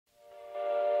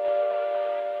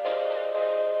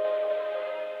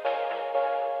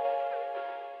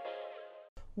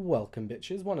Welcome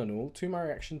bitches, one and all, to my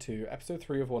reaction to episode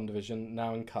 3 of WandaVision,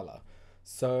 now in colour.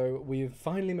 So we've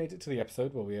finally made it to the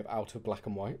episode where we have out of black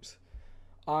and white.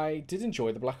 I did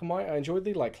enjoy the black and white. I enjoyed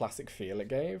the classic feel it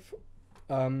gave.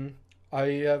 I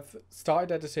have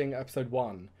started editing episode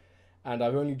 1 and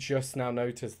I've only just now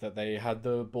noticed that they had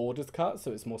the borders cut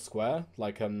so it's more square,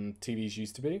 like TVs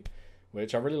used to be,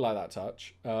 which I really like that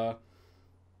touch.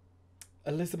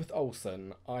 Elizabeth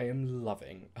Olsen, I am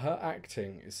loving. Her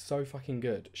acting is so fucking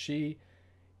good. She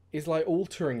is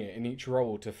altering it in each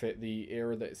role to fit the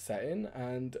era that it's set in,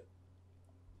 and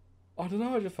I don't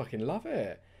know, I just fucking love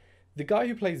it. The guy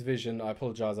who plays Vision, I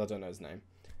apologise, I don't know his name.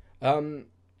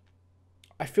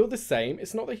 I feel the same.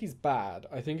 It's not that he's bad.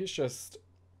 I think it's just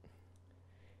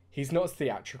he's not as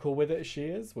theatrical with it as she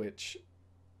is, which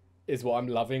is what I'm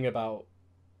loving about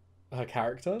her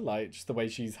character, just the way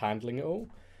she's handling it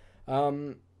all.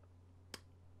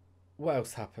 What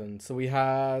else happened? So we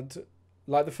had,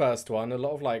 the first one, a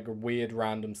lot of weird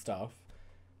random stuff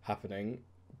happening,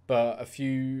 but a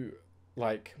few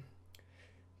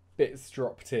bits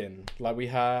dropped in. We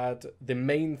had, the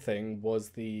main thing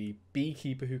was the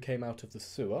beekeeper who came out of the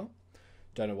sewer.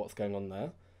 Don't know what's going on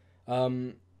there.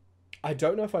 I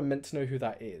don't know if I'm meant to know who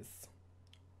that is.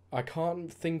 I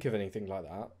can't think of anything like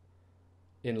that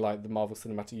in the Marvel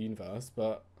Cinematic Universe,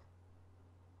 but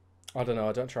I don't know,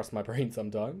 I don't trust my brain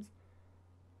sometimes.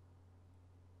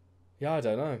 Yeah, I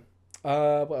don't know.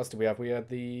 What else did we have? We had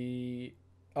the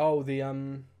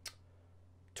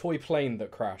toy plane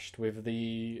that crashed with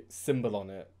the symbol on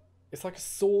it. It's like a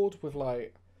sword with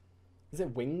is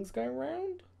it wings going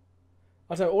around?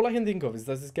 I don't know, all I can think of is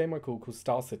there's this game I called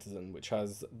Star Citizen, which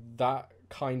has that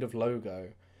kind of logo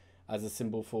as a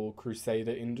symbol for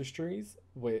Crusader Industries,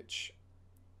 which,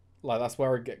 that's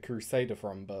where I get Crusader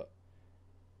from, but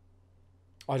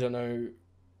I don't know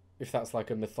if that's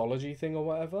a mythology thing or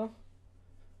whatever.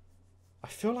 I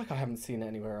feel like I haven't seen it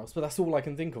anywhere else, but that's all I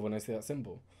can think of when I see that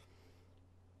symbol.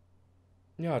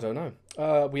 Yeah, I don't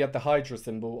know. We had the Hydra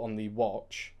symbol on the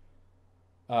watch.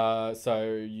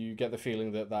 So you get the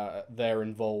feeling that they're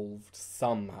involved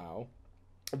somehow.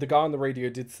 The guy on the radio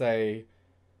did say,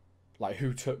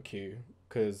 who took you?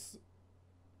 Because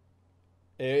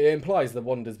it implies that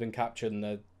Wanda's been captured and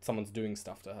that someone's doing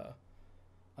stuff to her.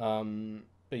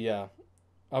 But yeah,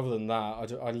 other than that,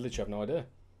 I literally have no idea.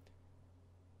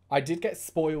 I did get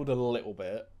spoiled a little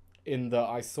bit in that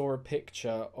I saw a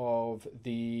picture of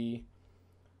the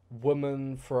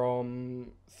woman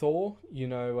from Thor,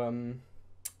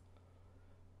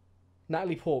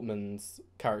 Natalie Portman's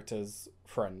character's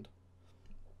friend.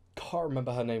 Can't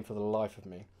remember her name for the life of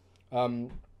me.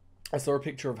 I saw a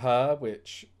picture of her,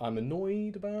 which I'm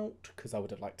annoyed about, because I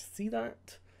would have liked to see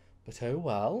that. But oh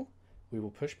well, we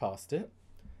will push past it.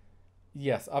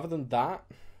 Yes, other than that,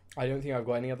 I don't think I've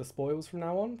got any other spoils from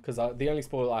now on, because the only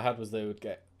spoil I had was they would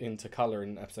get into colour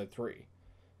in episode 3.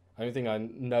 I don't think I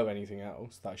know anything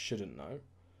else that I shouldn't know.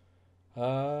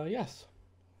 Yes.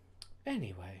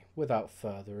 Anyway, without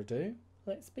further ado,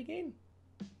 let's begin.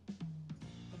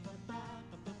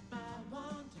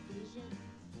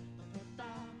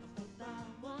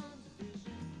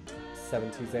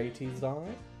 70s, 80s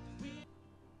vibe.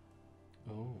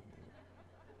 Oh.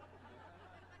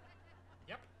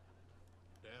 Yep.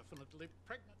 Definitely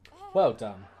pregnant. Well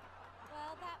done.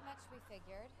 Well, that much we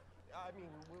figured. I mean,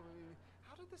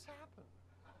 how did this happen?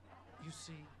 You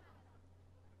see,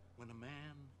 when a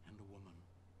man and a woman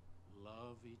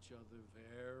love each other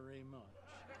very much.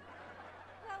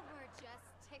 Well, we're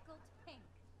just tickled pink.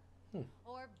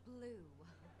 Or blue.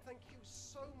 Thank you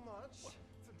so much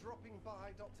for dropping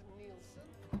by, Dr. Nielsen.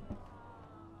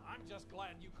 I'm just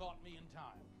glad you caught me in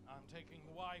time. I'm taking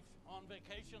the wife on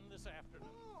vacation this afternoon.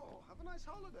 Oh, have a nice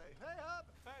holiday. Hey, up.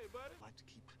 Hey, buddy. I like to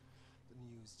keep the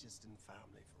news just in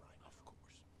family for right now. Of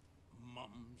course.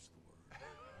 Mum's the word.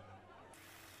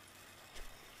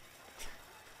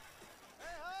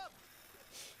 Hey, Hub!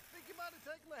 Think you might have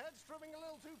taken the hedge trimming a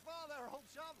little too far there, old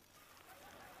chum.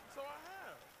 So I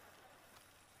have.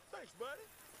 Thanks, buddy.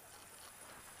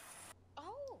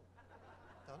 Oh!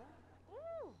 Done?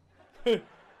 Ooh! Do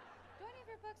any of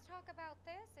your books talk about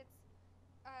this? It's,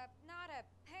 not a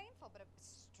painful, but a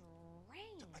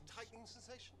strange... A tightening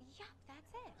sensation? Yep,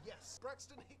 that's it. Yes.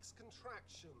 Braxton Hicks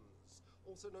contractions,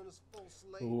 also known as false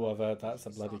labor. Ooh, I've heard that's a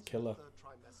bloody killer. Third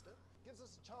trimester gives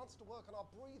us a chance to work on our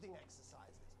breathing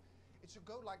exercises. It should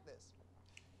go like this.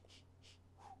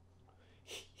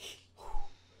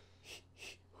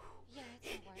 Yeah,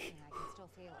 it's not working. I can still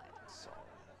feel it. Sorry.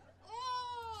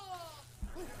 Oh!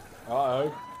 Uh-oh.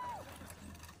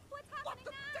 What's happening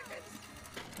now?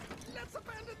 Let's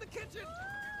abandon the kitchen!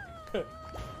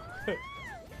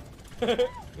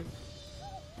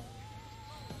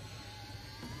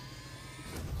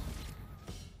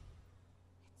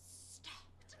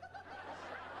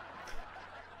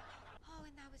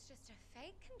 just a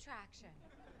fake contraction.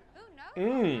 Who knows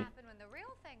Mm. what'll happen when the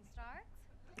real thing starts?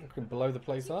 I could blow the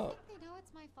place Do you up. think they know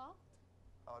it's my fault?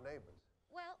 Our neighbours.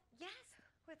 Well, yes.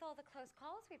 With all the close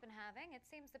calls we've been having, it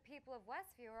seems the people of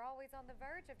Westview are always on the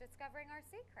verge of discovering our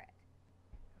secret.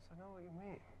 Yes, I know what you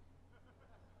mean. I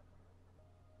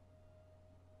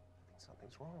think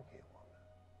something's wrong here, Wanda.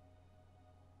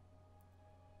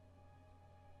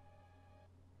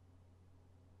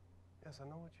 Yes, I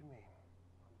know what you mean. Uncharted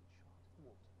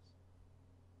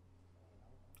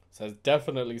waters. So there's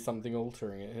definitely something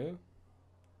altering it here.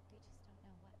 We just don't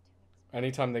know what to expect.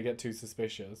 Anytime they get too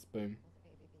suspicious, boom.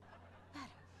 Will the baby be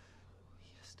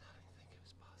Yes, darling, think it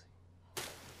was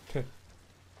passing.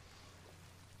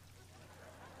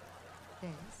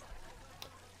 Liz,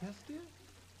 Yes, dear? I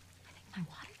think my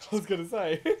water just... I was gonna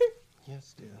say.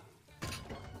 Yes, dear.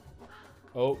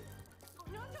 Oh,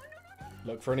 No.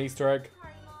 look for an Easter egg.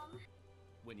 Sorry, Mom.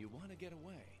 When you want to get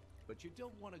away, but you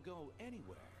don't want to go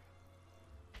anywhere.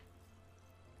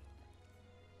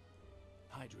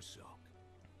 Hydra Soak.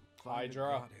 Find the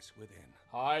Hydra. goddess within.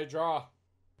 Hydra.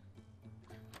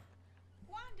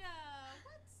 Wanda,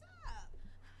 what's up?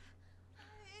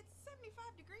 It's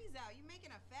 75 degrees out. You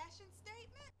making a fashion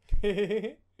statement?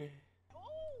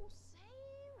 Oh, say,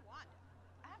 Wanda,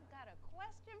 I've got a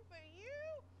question for you.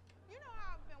 You know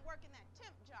how I've been working that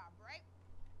temp job, right?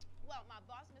 Well, my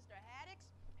boss, Mr. Haddix,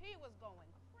 he was going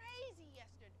crazy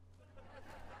yesterday.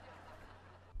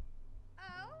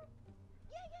 Oh?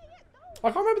 Yeah. I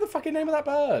can't remember the fucking name of that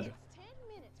bird. It's 10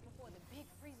 minutes before the big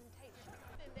presentation.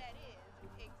 And that is,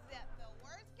 except the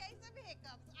worst case of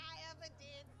hiccups I ever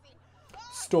did see.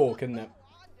 Stork, isn't it?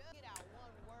 Wanda, get out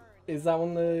one word. Is that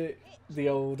one the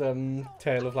old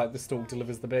tale of like the stork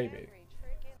delivers the baby?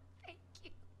 Thank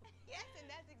you. Yes, and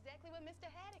that's exactly what Mr.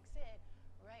 Haddock said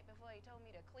right before he told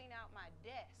me to clean out my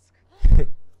desk.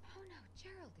 Oh no,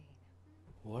 Geraldine.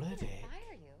 What a dick.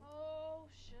 Fire you. Oh,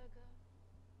 sugar.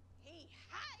 He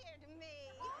hired me.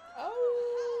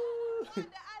 Oh.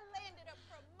 Wanda, I landed a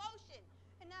promotion.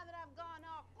 And now that I've gone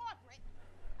all corporate,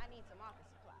 I need some office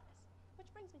supplies. Which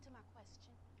brings me to my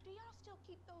question. Do y'all still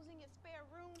keep those in your spare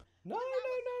room? No,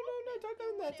 don't go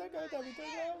in there, don't go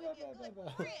there, we don't go.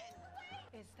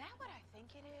 Is that what I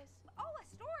think it is? Oh, a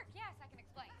stork. Yes, I can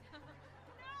explain.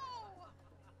 No!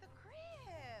 The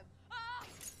crib.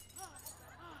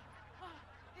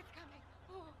 It's coming.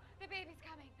 Oh, the baby's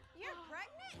coming. You're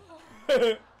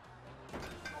pregnant?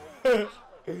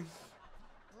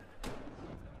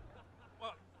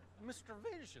 Well, Mr.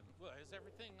 Vision, well, is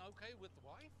everything okay with the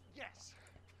wife? Yes.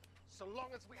 So long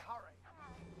as we hurry.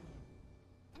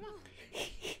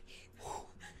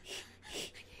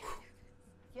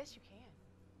 Yes, you can.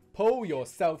 Pull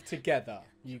yourself together.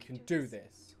 You can do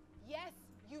this. Yes,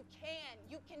 you can.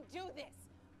 You can do this.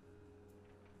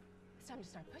 It's time to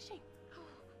start pushing.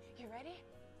 You ready?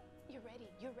 You're ready.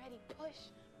 You're ready. Push.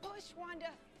 Push, Wanda.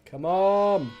 Come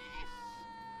on.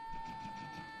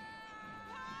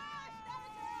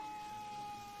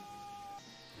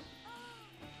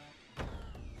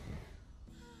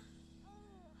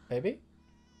 Baby?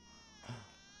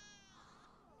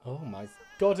 Oh my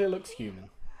god, it looks human.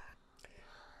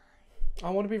 I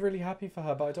want to be really happy for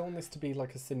her, but I don't want this to be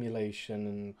like a simulation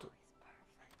and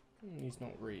he's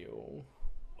not real.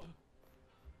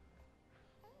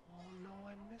 Oh no,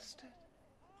 I missed it.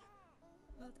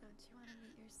 Well, don't you want to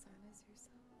meet your son as your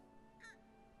son?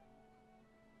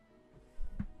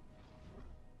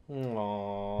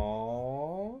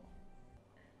 Aww.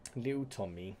 Little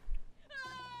Tommy.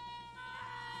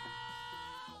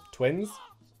 Twins?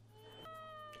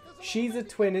 She's a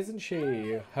twin, isn't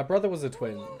she? Her brother was a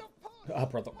twin. Her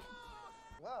brother.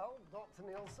 Well, Dr.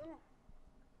 Nielsen,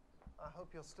 I hope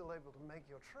you're still able to make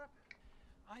your trip.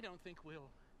 I don't think we'll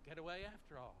get away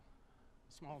after all.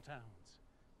 Small towns,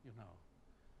 you know,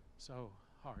 so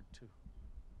hard to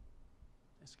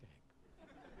escape.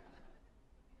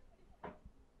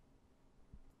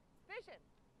 Vision.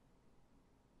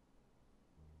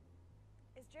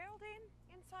 Is Geraldine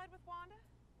inside with Wanda?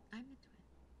 I'm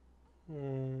a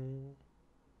twin.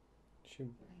 She. I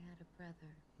had a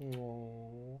brother.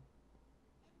 Aww.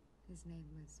 His name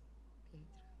was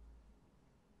Pietro.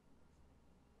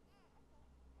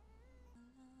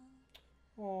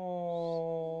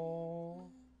 Aww.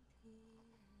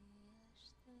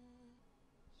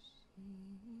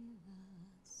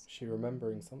 She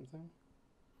remembering something?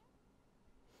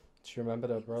 She remembered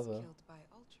her brother. He was killed by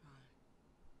Ultron,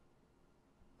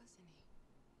 wasn't he?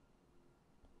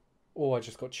 Oh, I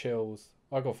just got chills.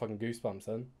 I got fucking goosebumps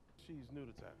then. She's new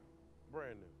to town.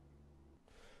 Brand new.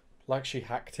 Like she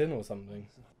hacked in or something.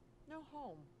 No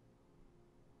home.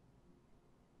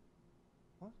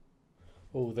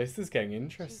 Oh, this is getting She's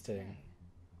interesting. right.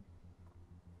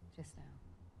 Just now.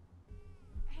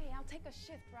 Hey, I'll take a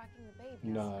shift rocking the baby.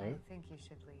 No. I think you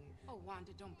should leave. Oh,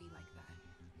 Wanda, don't be like that.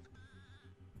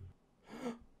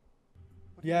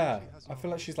 Yeah, I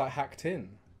feel like she's like hacked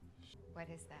in. What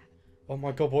is that? Oh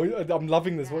my god, boy, I'm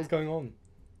loving this. What is going on?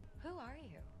 Who are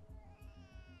you?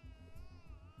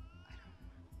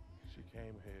 She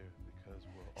came here because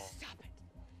we're all. Stop it.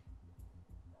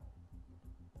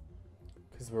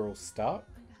 Because we're all stuck.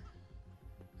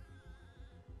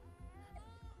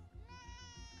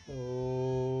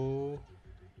 Oh.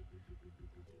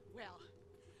 Well,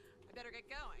 I better get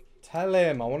going. Tell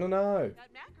him, I want to know.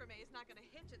 That macrame is not going to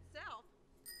hitch itself.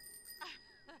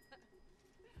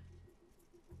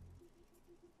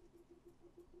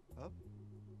 Up?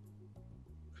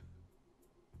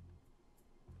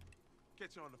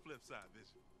 Catch you on the flip side,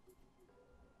 Vision.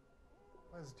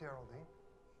 Where's Geraldine?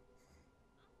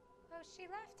 Oh, she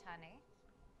left, honey.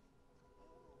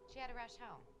 She had to rush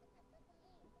home.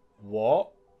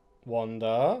 What?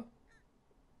 Wanda?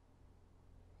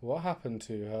 What happened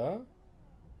to her?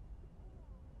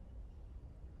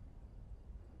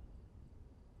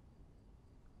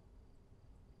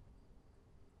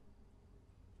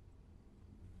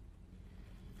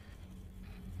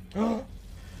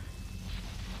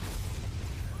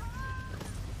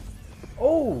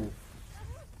 Oh!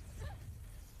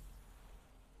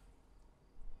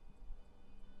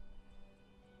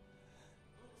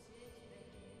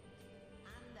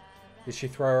 Did she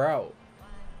throw her out?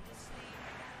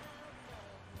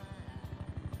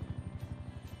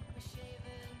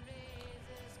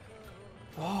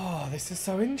 Oh, this is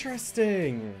so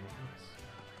interesting.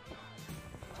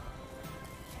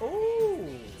 Oh,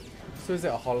 so is it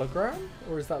a hologram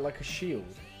or is that like a shield?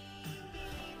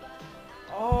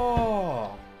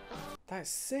 Oh, that's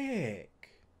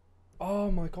sick.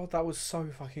 Oh my god, that was so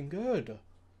fucking good.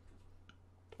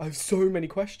 I have so many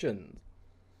questions.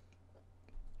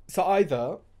 So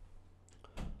either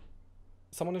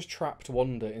someone has trapped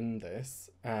Wanda in this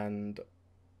and...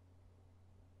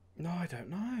 No, I don't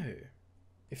know.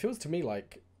 It feels to me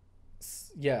like...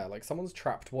 Yeah, like someone's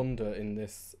trapped Wanda in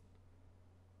this...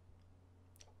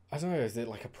 I don't know, is it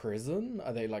like a prison?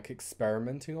 Are they like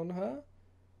experimenting on her?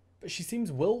 But she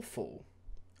seems willful.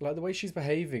 Like the way she's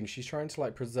behaving, she's trying to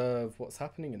like preserve what's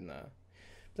happening in there.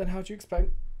 But then how do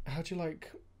you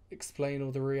like explain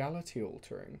all the reality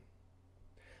altering?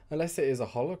 Unless it is a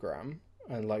hologram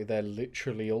and like they're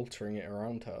literally altering it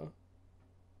around her.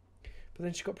 But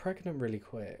then she got pregnant really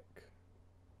quick.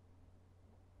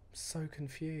 I'm so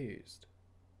confused.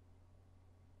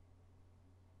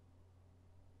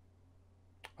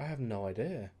 I have no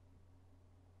idea.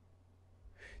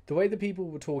 The way the people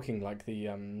were talking, like the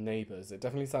neighbours, it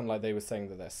definitely sounded like they were saying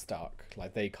that they're stuck,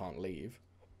 like they can't leave.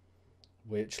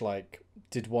 Which, like,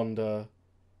 did Wanda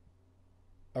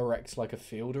erect like a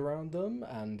field around them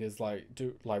and is like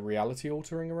do like reality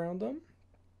altering around them?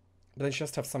 But then she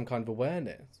has to have some kind of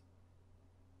awareness.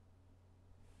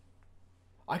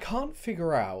 I can't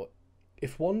figure out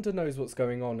if Wanda knows what's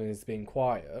going on and is being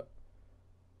quiet,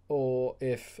 or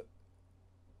if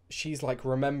she's like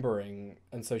remembering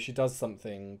and so she does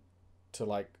something to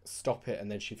like stop it and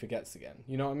then she forgets again.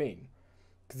 You know what I mean?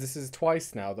 Because this is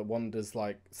twice now that Wanda's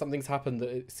like, something's happened that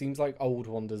it seems like old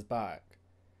Wanda's back,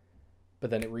 but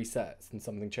then it resets and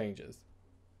something changes.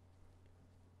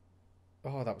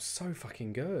 Oh, that was so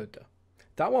fucking good.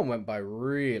 That one went by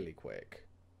really quick.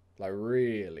 Like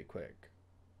really quick.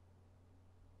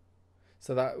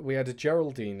 So that we had a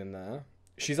Geraldine in there.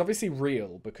 She's obviously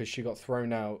real because she got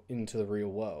thrown out into the real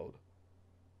world.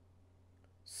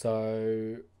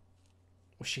 So,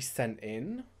 was she sent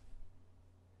in?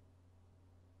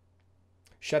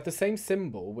 She had the same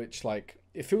symbol, which, like,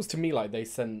 it feels to me like they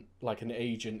sent, like, an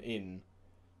agent in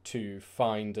to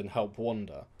find and help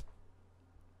Wanda.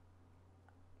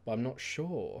 But I'm not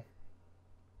sure.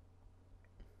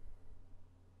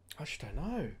 I just don't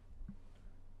know.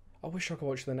 I wish I could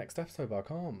watch the next episode, but I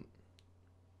can't.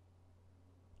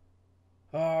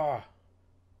 Ah.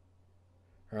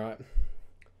 Right.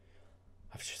 I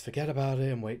have to just forget about it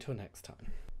and wait till next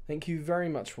time. Thank you very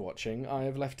much for watching. I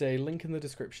have left a link in the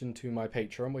description to my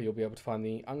Patreon where you'll be able to find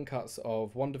the uncuts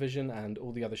of WandaVision and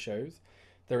all the other shows.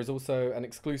 There is also an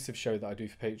exclusive show that I do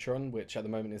for Patreon, which at the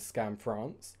moment is Scam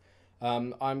France.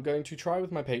 I'm going to try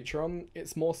with my Patreon.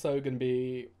 It's more so going to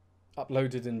be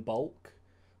uploaded in bulk.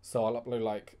 So I'll upload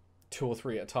like 2 or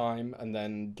 3 at a time and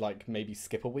then like maybe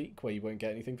skip a week where you won't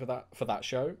get anything for that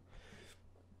show.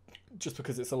 Just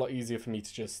because it's a lot easier for me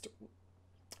to just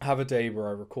have a day where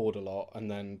I record a lot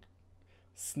and then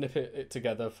snippet it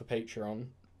together for Patreon.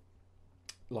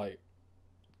 Like,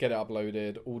 get it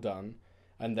uploaded, all done.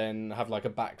 and then have like a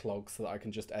backlog so that I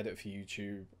can just edit for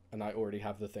YouTube, and I already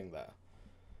have the thing there.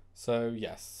 So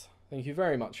yes, thank you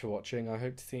very much for watching. I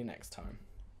hope to see you next time.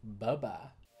 Bye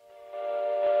bye.